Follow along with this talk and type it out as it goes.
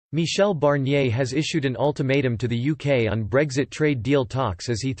Michel Barnier has issued an ultimatum to the UK on Brexit trade deal talks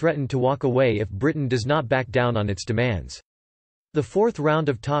as he threatened to walk away if Britain does not back down on its demands. The fourth round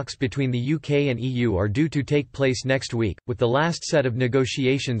of talks between the UK and EU are due to take place next week, with the last set of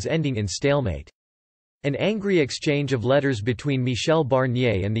negotiations ending in stalemate. An angry exchange of letters between Michel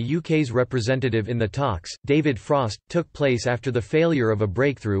Barnier and the UK's representative in the talks, David Frost, took place after the failure of a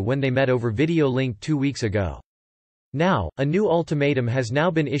breakthrough when they met over video link 2 weeks ago. Now, a new ultimatum has now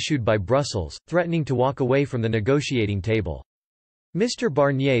been issued by Brussels, threatening to walk away from the negotiating table. Mr.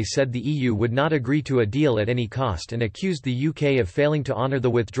 Barnier said the EU would not agree to a deal at any cost and accused the UK of failing to honour the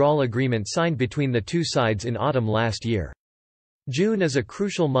withdrawal agreement signed between the two sides in autumn last year. June is a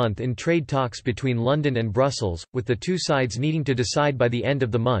crucial month in trade talks between London and Brussels, with the two sides needing to decide by the end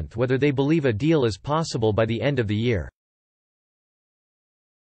of the month whether they believe a deal is possible by the end of the year.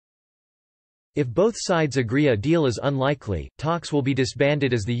 If both sides agree a deal is unlikely, talks will be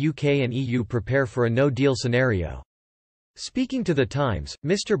disbanded as the UK and EU prepare for a no-deal scenario. Speaking to The Times,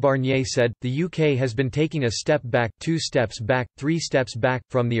 Mr. Barnier said, "The UK has been taking a step back, 2 steps back, 3 steps back,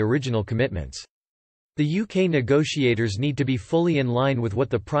 from the original commitments. The UK negotiators need to be fully in line with what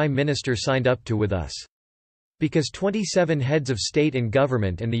the Prime Minister signed up to with us. Because 27 heads of state and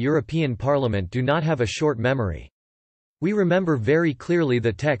government and the European Parliament do not have a short memory. We remember very clearly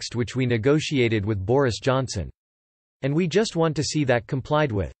the text which we negotiated with Boris Johnson. And we just want to see that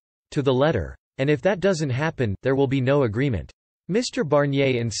complied with. To the letter. And if that doesn't happen, there will be no agreement." Mr.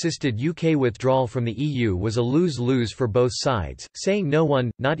 Barnier insisted UK withdrawal from the EU was a lose-lose for both sides, saying no one,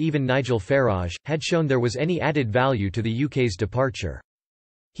 not even Nigel Farage, had shown there was any added value to the UK's departure.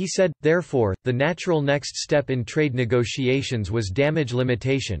 He said, therefore, the natural next step in trade negotiations was damage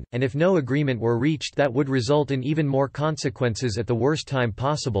limitation, and if no agreement were reached that would result in even more consequences at the worst time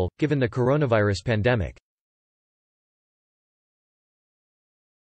possible, given the coronavirus pandemic.